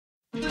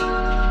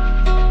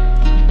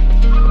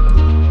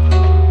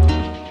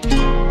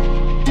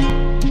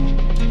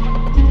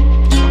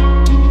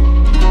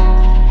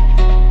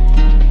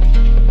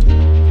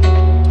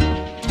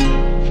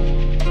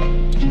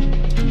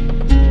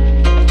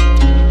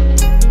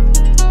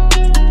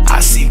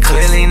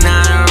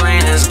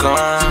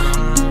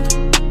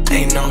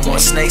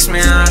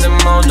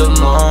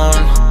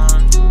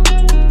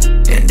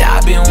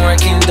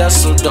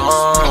dusk till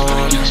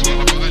dawn.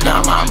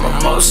 Now my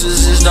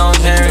mimosas is Dom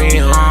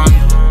Perignon.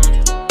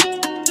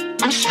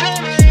 I'm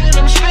spinning,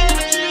 I'm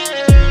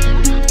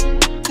spinning,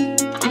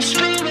 I'm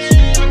spinning,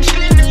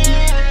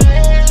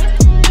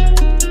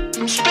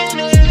 I'm spinning, I'm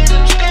spinning, I'm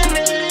spinning,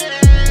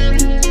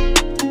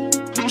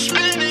 I'm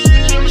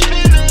spinning, I'm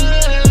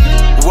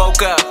spinning.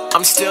 Woke up,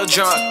 I'm still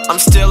drunk, I'm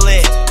still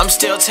lit, I'm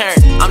still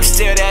turned. I'm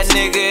still that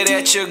nigga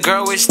that your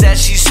girl wish that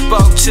she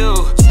spoke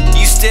to.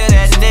 You still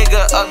that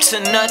nigga up to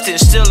nothing,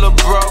 still a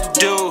broke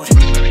dude.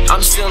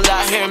 I'm still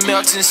out here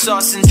melting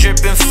sauce and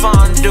dripping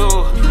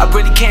fondue. I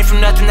really came from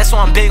nothing, that's why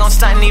I'm big on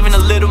stunting. Even a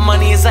little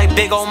money is like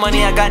big old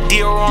money. I got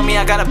Dior on me,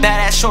 I got a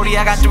badass shorty,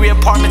 I got 3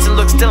 apartments and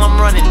look, still I'm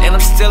running. And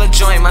I'm still a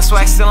joint, my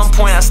swag still on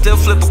point. I still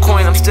flip a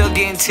coin, I'm still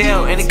getting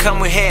tail, and it come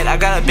with head. I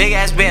got a big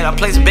ass bed, I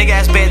place a big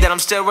ass bed that I'm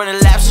still running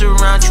laps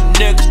around you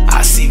niggas.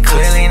 I see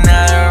clearly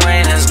now the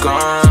rain is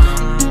gone.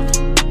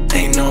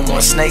 Ain't no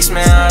more snakes,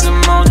 man, I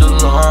done mowed the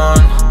lawn.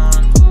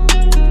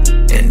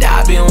 And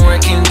I've been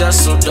working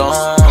dusk till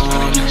dawn.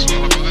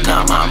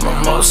 Now my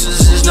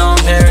mimosas is Dom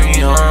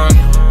Perignon.